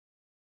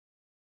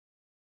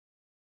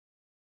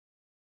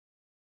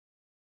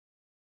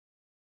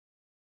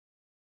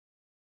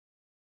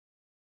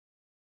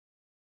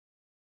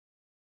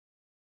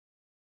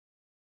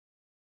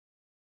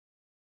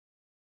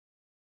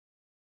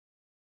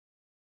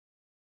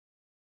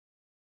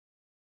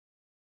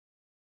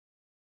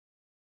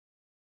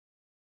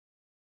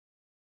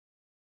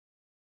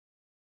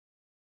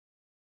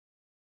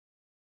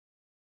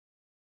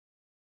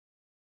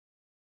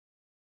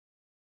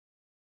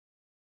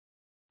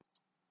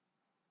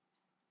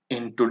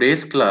In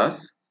today's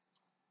class,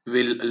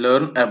 we'll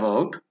learn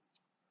about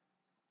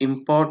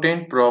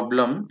important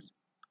problems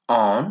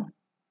on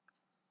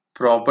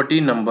property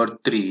number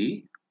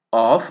 3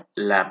 of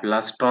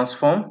Laplace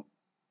transform.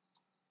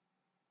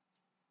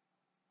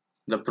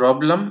 The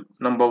problem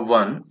number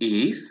 1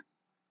 is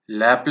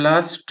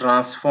Laplace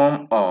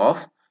transform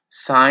of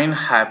sine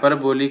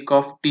hyperbolic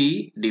of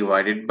t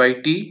divided by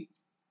t,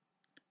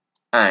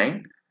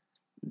 and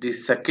the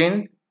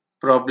second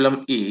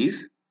problem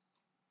is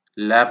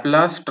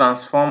Laplace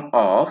transform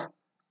of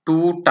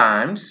 2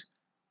 times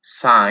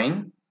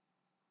sine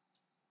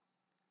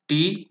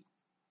t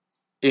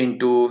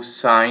into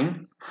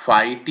sine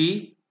phi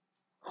t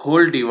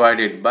whole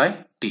divided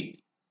by t.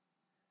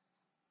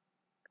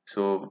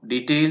 So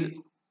detailed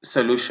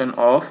solution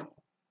of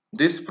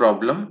this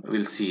problem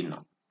we'll see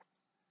now.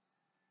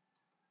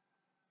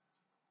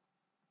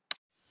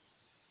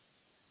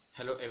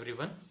 Hello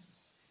everyone.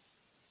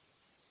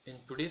 In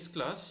today's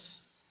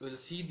class, we'll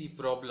see the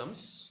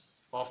problems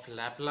of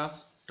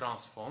Laplace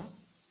transform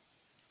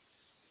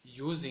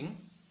using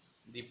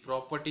the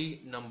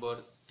property number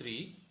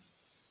 3.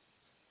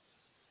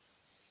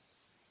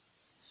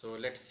 So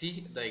let's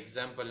see the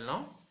example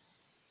now.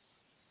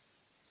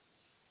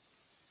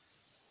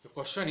 The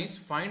question is,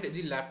 find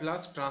the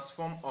Laplace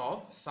transform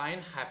of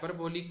sine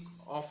hyperbolic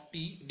of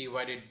t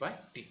divided by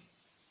t.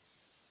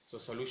 So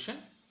solution.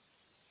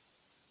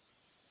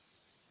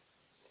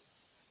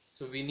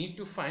 So we need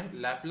to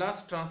find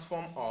Laplace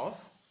transform of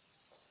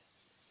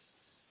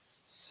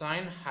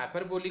sine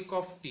hyperbolic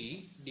of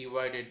t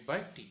divided by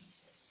t.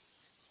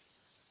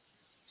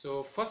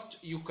 So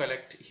first you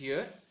collect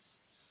here,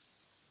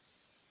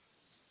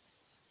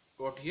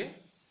 what here,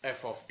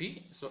 f of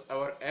t. So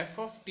our f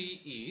of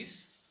t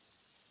is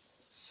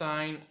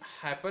sine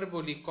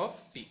hyperbolic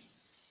of t.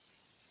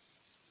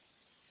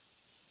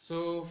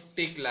 So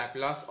take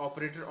Laplace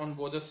operator on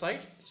both the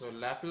sides. So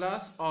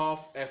Laplace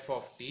of f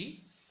of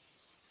t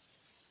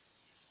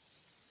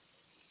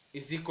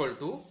is equal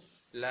to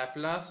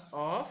Laplace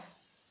of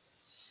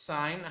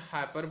sine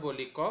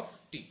hyperbolic of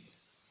t.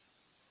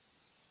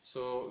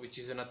 So which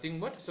is nothing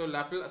but, so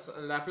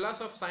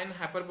Laplace of sine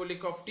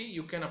hyperbolic of t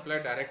you can apply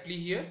directly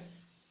here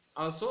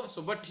also.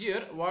 So but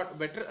here what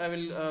better, I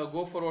will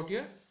go for what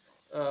here,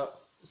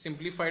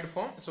 simplified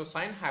form. So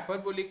sine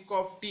hyperbolic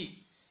of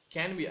t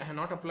can be, I have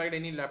not applied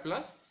any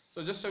Laplace,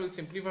 so just I will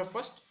simplify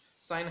first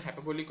sine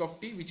hyperbolic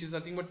of t, which is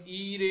nothing but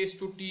e raised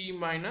to t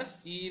minus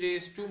e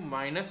raised to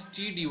minus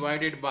t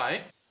divided by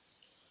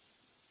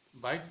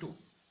 2.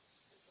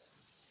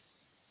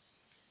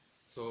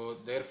 So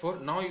therefore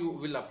now you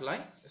will apply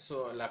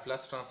so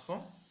Laplace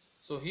transform.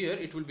 So here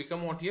it will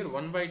become what here,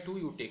 1 by 2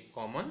 you take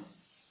common.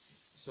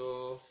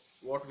 So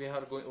what we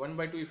are going, 1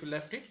 by 2 if you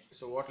left it,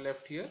 so what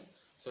left here,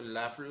 so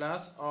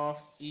Laplace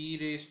of e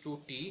raised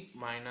to t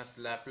minus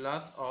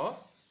Laplace of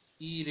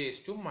e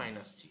raised to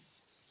minus t.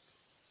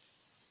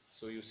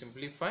 So you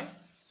simplify,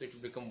 so it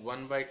will become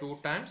 1 by 2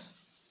 times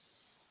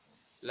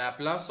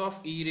Laplace of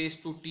e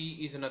raised to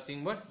t is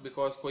nothing but,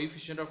 because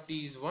coefficient of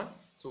t is 1,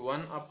 so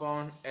 1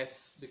 upon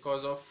s,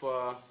 because of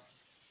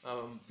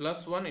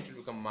plus 1 it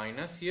will become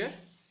minus here,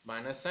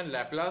 minus, and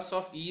Laplace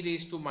of e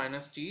raised to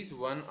minus t is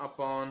 1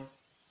 upon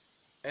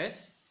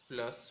s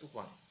plus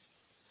 1.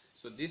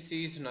 So this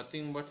is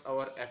nothing but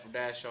our f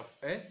dash of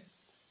s,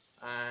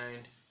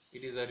 and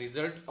it is a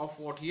result of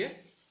what here,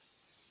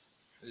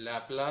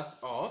 Laplace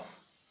of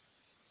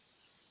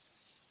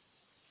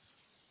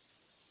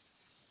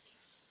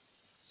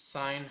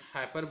sine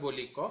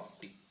hyperbolic of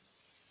t.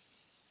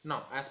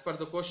 Now as per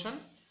the question,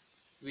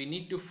 we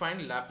need to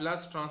find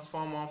Laplace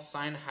transform of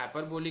sine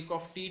hyperbolic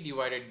of t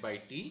divided by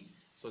t.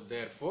 So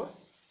therefore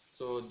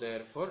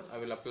I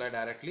will apply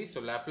directly.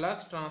 So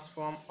Laplace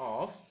transform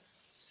of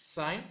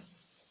sine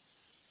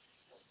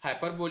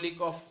hyperbolic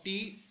of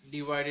t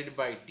divided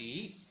by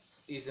t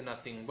is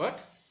nothing but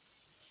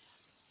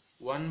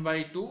 1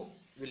 by 2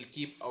 will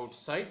keep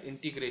outside,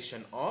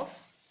 integration of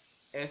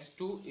s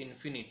to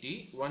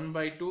infinity, 1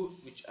 by 2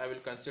 which I will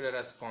consider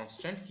as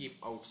constant, keep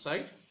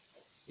outside,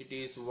 it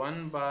is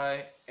 1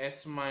 by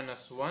s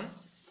minus 1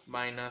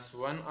 minus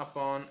 1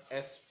 upon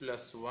s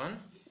plus 1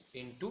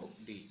 into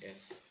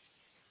ds.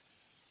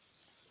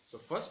 So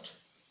first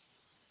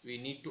we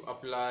need to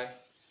apply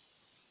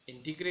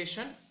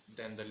integration,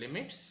 then the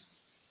limits.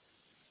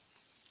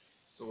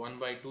 So 1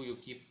 by 2 you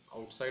keep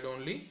outside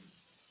only.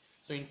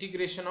 So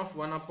integration of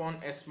 1 upon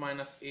s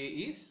minus a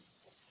is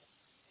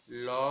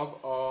log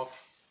of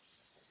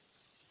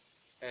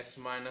s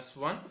minus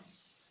 1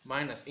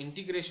 minus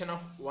integration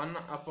of 1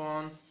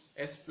 upon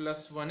s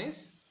plus 1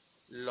 is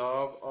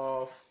log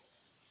of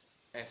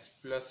s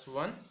plus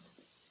 1,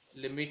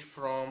 limit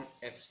from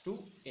s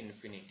to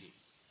infinity.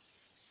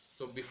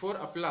 So before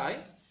apply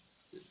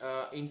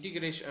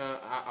integration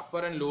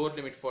upper and lower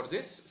limit for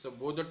this, so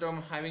both the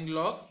term having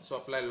log, so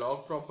apply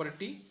log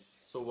property.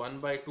 So 1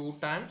 by 2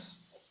 times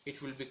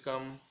it will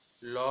become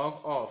log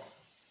of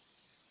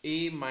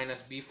a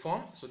minus b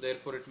form, so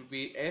therefore it will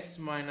be s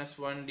minus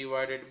 1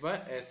 divided by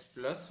s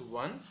plus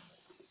 1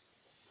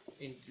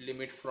 in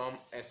limit from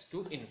s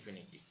to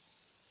infinity.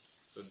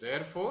 So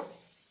therefore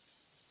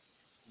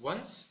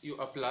once you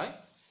apply,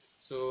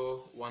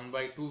 so 1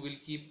 by 2 will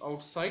keep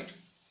outside.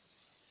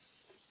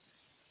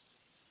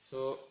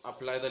 So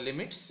apply the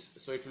limits.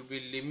 So it will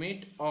be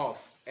limit of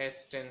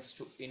s tends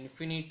to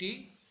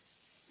infinity.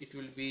 It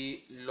will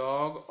be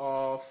log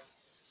of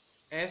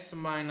s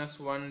minus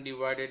 1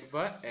 divided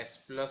by s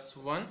plus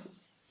 1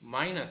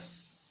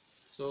 minus.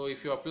 So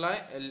if you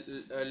apply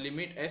a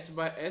limit s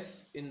by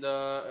s in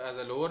the as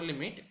a lower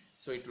limit,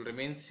 so it will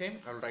remain same.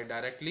 I will write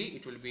directly.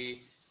 It will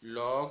be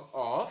log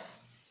of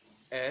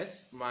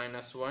s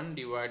minus 1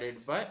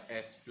 divided by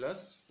s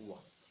plus 1.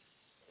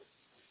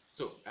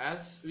 So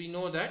as we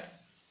know that,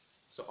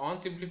 so on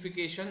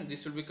simplification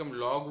this will become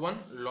log 1.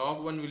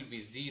 Log 1 will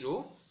be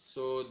 0.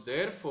 So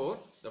therefore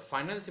the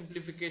final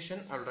simplification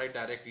I'll write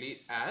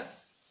directly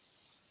as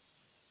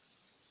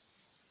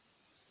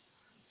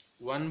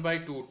 1 by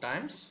 2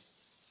 times.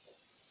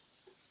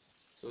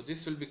 So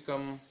this will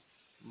become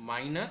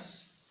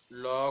minus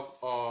log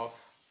of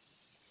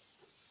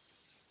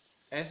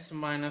s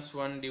minus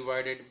 1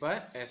 divided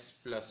by s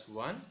plus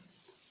 1,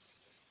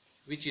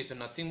 which is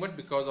nothing but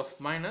because of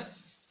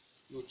minus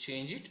you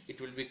change it, it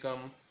will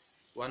become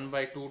 1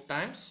 by 2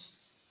 times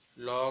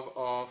log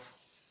of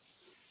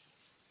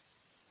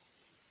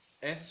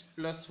s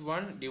plus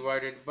 1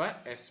 divided by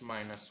s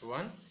minus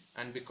 1,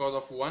 and because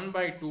of 1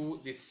 by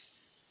 2 this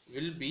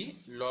will be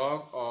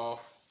log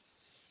of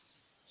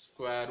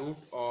square root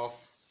of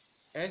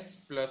s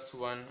plus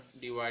 1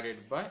 divided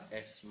by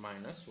s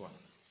minus 1.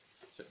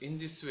 So in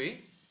this way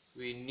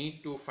we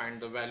need to find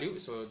the value.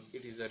 So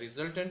it is a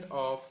resultant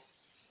of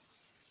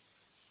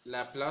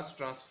Laplace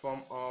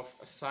transform of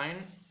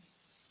sine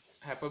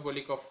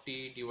hyperbolic of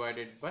t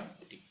divided by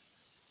t.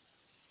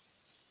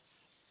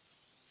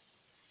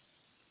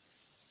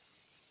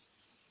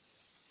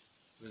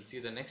 We'll see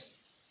the next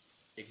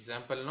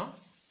example now.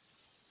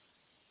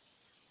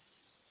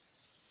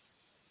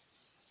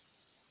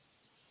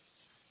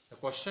 The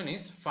question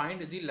is,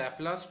 find the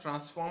Laplace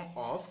transform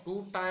of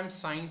 2 times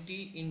sine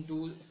t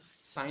into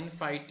sine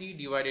phi t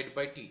divided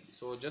by t.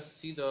 So just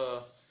see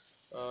the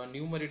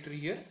numerator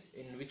here,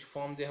 in which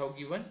form they have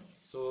given.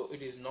 So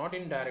it is not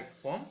in direct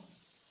form.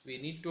 We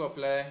need to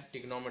apply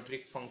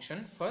trigonometric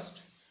function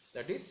first,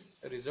 that is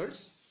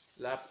results.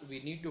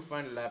 We need to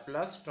find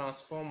Laplace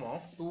transform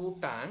of 2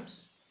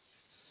 times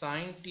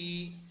sine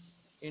t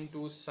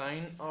into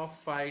sine of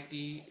phi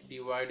t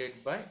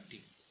divided by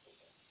t.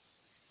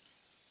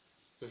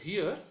 So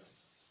here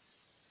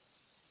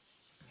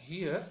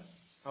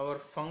our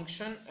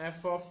function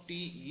f of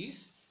t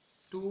is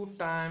 2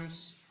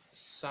 times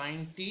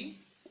sine t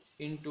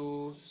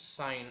into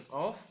sine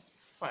of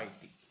phi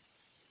t.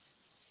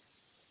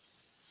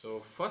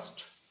 So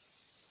first,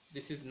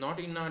 this is not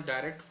in a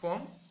direct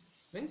form,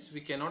 means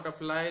we cannot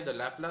apply the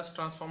Laplace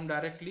transform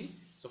directly.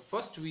 So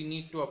first we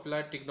need to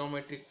apply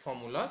trigonometric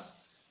formulas.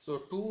 So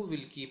 2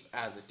 will keep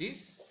as it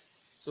is.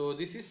 So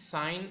this is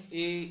sine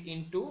A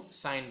into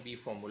sine B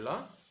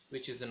formula,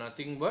 which is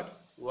nothing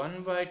but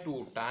 1 by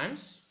 2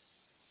 times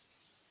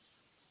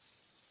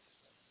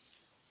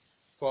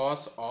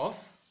cos of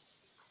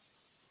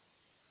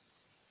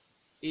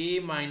A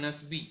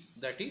minus B,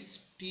 that is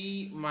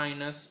t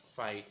minus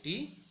phi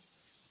t,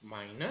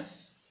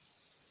 minus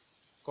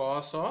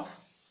cos of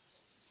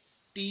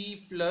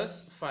t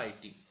plus phi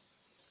t.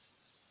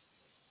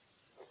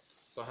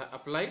 So I have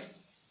applied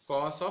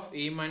cos of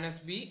A minus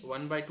B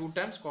 1 by 2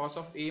 times cos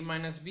of A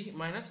minus B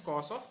minus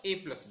cos of A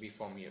plus B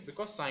form here,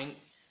 because sine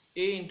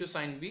A into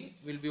sine B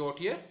will be what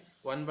here,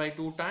 1 by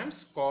 2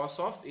 times cos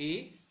of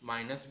A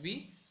minus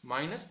B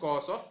minus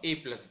cos of A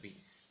plus B.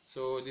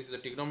 So this is the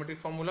trigonometric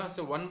formula.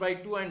 So 1 by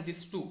 2 and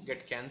this 2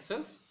 get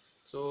cancels.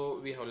 So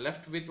we have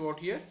left with what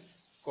here,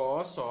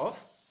 cos of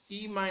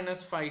t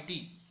minus phi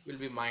t will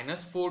be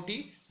minus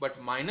 4t, but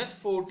minus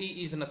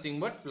 4t is nothing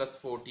but plus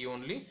 4t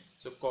only.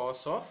 So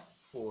cos of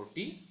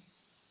 4t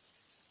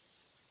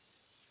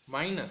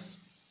minus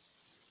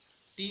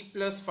t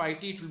plus phi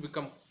t, it will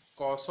become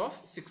cos of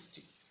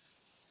 60.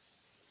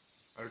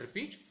 I'll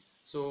repeat.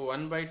 So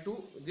 1 by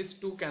 2, this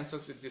 2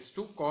 cancels with this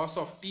 2. Cos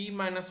of t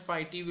minus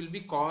phi t will be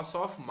cos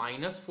of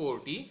minus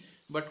 4t,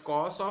 but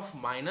cos of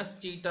minus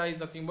theta is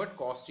nothing but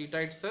cos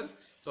theta itself.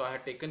 So I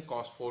have taken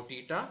cos 4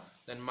 theta,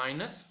 then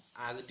minus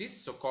as it is.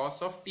 So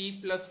cos of t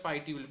plus phi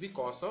t will be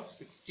cos of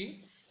 60.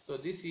 So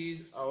this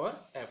is our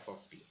f of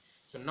t.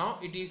 So now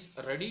it is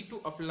ready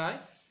to apply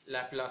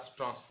Laplace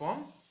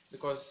transform,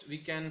 because we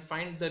can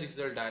find the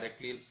result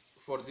directly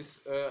for this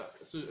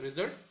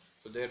result.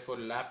 So therefore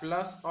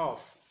Laplace of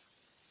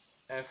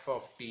f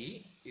of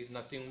t is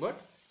nothing but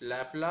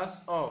Laplace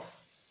of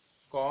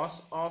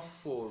cos of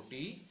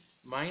 4t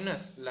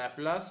minus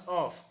Laplace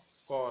of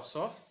cos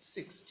of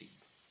 60.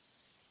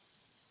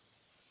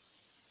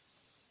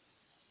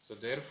 So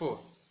therefore,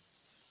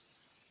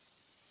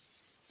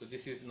 so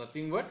this is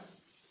nothing but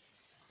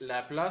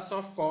Laplace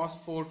of cos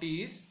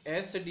 4t is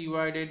s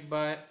divided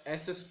by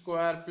s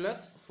square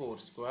plus 4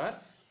 square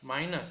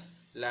minus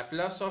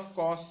Laplace of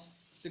cos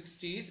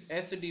 60 is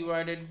s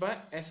divided by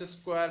s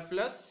square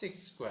plus 6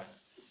 square.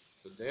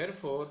 So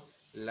therefore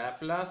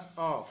Laplace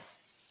of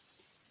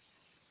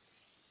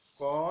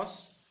cos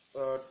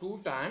 2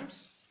 times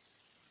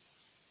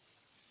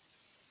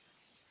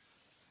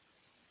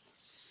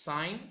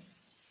sine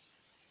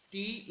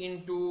t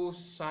into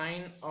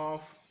sine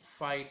of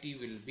phi t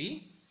will be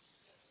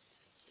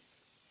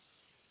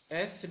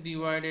s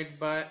divided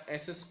by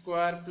s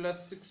square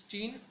plus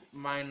 16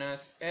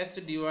 minus s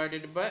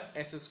divided by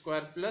s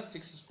square plus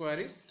 6 square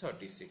is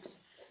 36.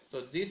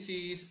 So this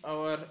is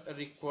our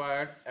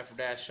required f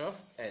dash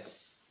of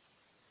s.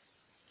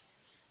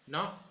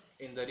 Now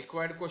in the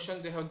required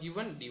question they have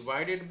given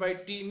divided by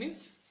t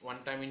means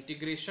one time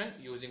integration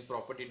using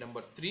property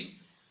number 3.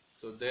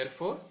 So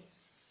therefore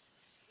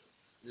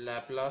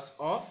Laplace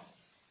of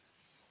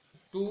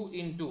 2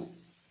 into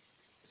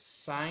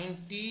sine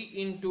t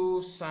into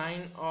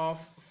sine of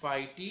phi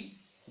t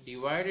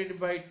divided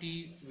by t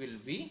will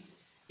be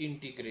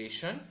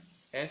integration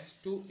s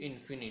to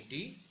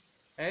infinity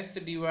s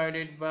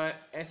divided by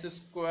s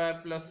square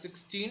plus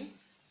 16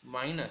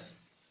 minus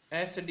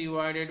s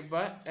divided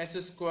by s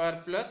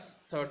square plus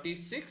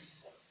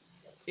 36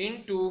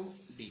 into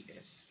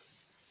ds.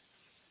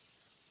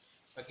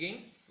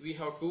 Again we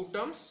have two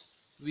terms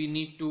we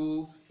need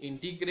to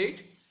integrate,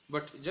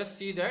 but just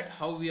see that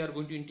how we are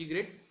going to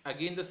integrate.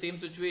 Again the same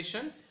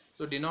situation.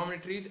 So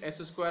denominator is s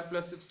square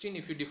plus 16.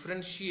 If you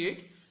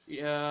differentiate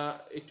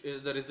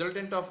the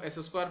resultant of s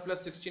square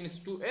plus 16 is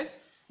 2s,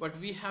 but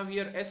we have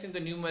here s in the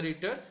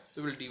numerator,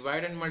 so we'll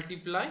divide and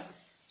multiply.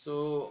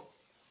 So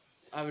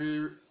I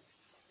will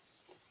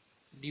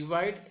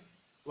divide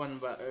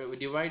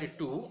divide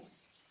 2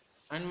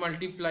 and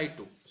multiply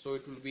 2, so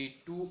it will be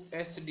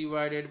 2s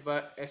divided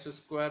by s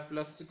square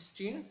plus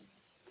 16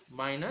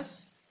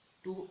 minus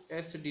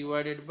 2s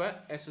divided by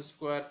s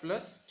square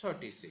plus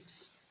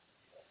 36.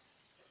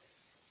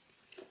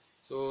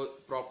 So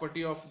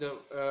property of the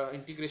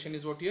integration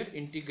is what here,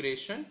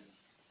 integration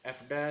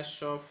f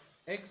dash of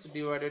x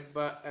divided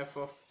by f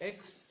of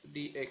x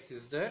dx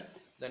is there,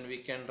 then we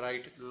can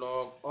write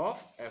log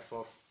of f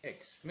of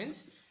x.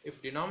 Means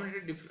if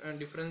denominator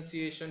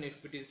differentiation,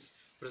 if it is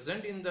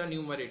present in the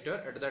numerator,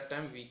 at that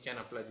time we can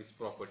apply this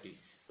property.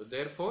 So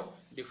therefore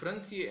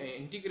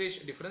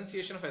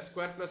differentiation of s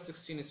square plus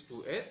 16 is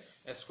 2s,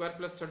 s square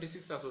plus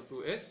 36 also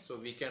 2s, so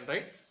we can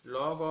write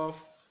log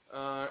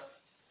of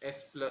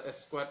s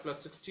square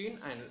plus 16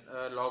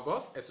 and log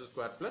of s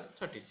square plus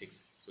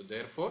 36. So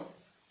therefore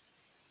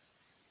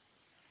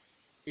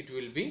it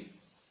will be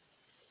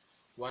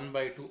 1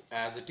 by 2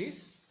 as it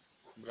is,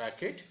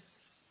 bracket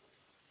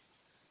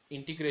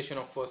integration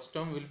of first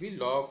term will be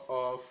log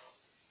of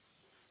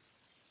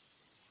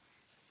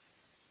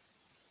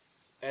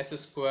s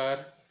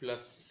square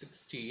plus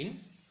 16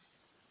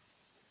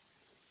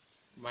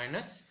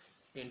 minus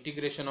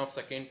integration of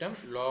second term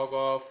log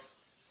of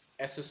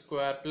s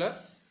square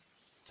plus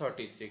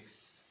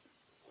 36,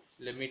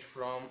 limit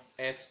from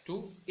s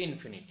to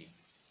infinity.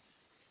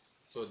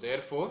 So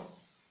therefore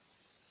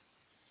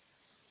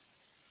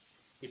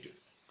it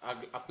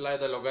apply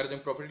the logarithm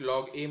property,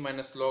 log a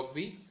minus log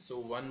b. So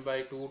 1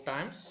 by 2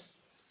 times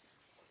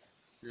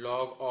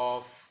log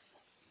of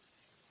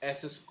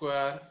s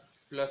square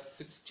plus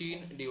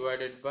 16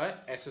 divided by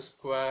s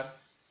square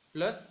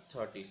plus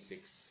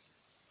 36,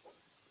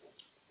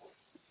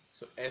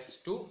 so s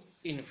to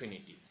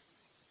infinity.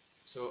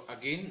 So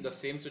again the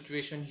same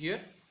situation here,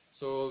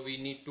 so we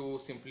need to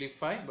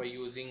simplify by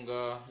using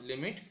a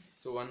limit.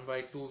 So 1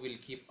 by 2 will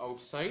keep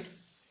outside,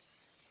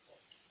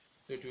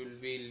 so it will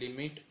be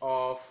limit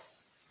of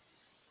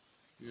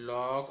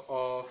log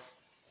of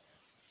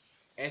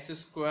s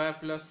square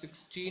plus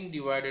 16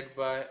 divided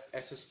by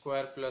s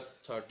square plus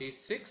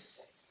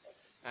 36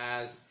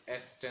 as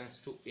s tends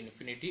to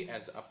infinity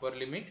as upper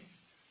limit,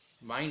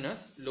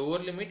 minus lower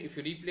limit. If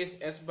you replace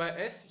s by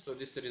s, so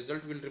this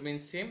result will remain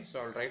same,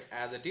 so I'll write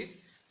as it is.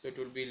 So it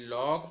will be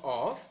log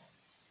of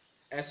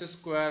s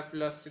square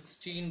plus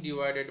 16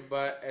 divided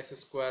by s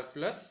square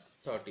plus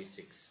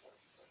 36.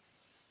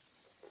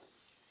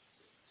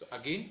 So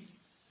again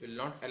will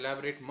not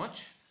elaborate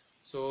much.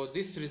 So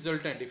this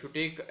resultant, if you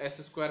take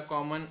s square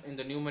common in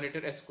the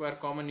numerator, s square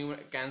common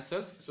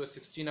cancels, so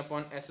 16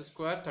 upon s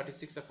square,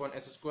 36 upon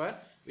s square,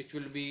 which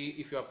will be,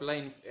 if you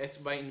apply s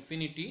by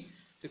infinity,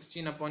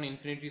 16 upon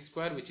infinity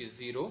square, which is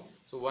 0,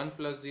 so 1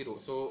 plus 0,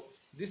 so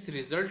this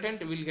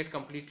resultant will get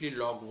completely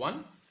log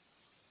 1.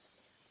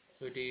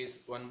 So it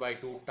is 1 by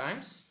 2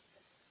 times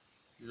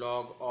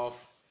log of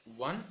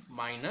 1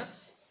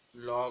 minus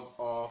log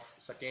of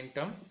second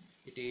term,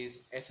 it is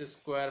s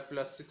square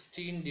plus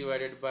 16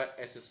 divided by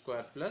s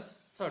square plus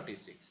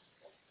 36.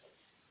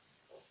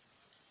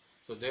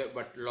 So there,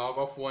 but log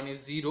of 1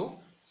 is 0,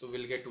 so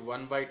we'll get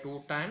 1 by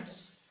 2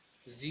 times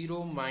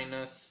 0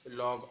 minus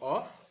log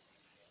of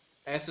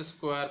s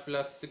square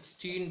plus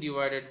 16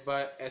 divided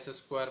by s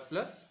square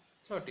plus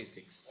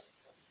 36.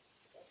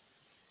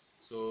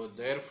 So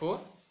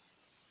therefore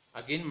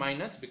again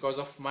minus, because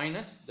of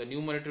minus the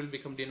numerator will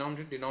become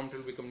denominator, denominator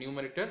will become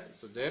numerator.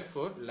 So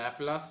therefore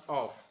Laplace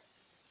of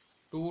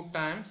 2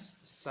 times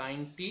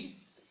sine t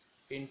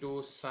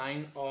into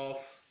sine of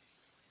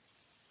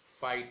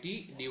phi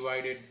t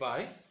divided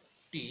by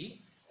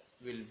t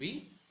will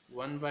be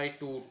 1 by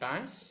 2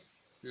 times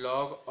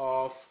log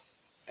of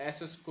s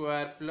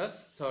square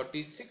plus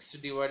 36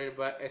 divided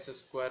by s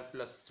square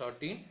plus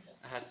 13.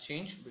 I have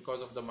changed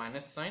because of the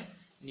minus sign.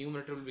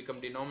 Numerator will become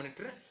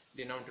denominator,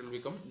 denominator will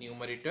become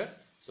numerator.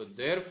 So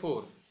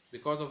therefore,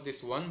 because of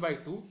this 1 by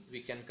 2,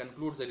 we can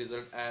conclude the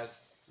result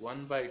as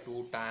 1 by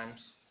 2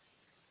 times,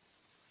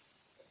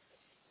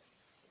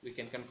 we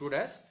can conclude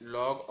as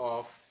log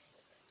of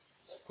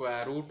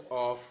square root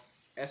of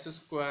s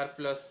square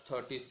plus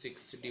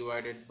 36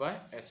 divided by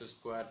s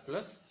square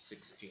plus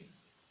 16.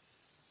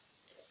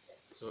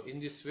 So in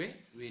this way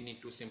we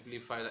need to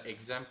simplify the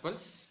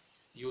examples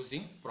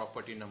using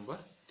property number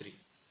 3.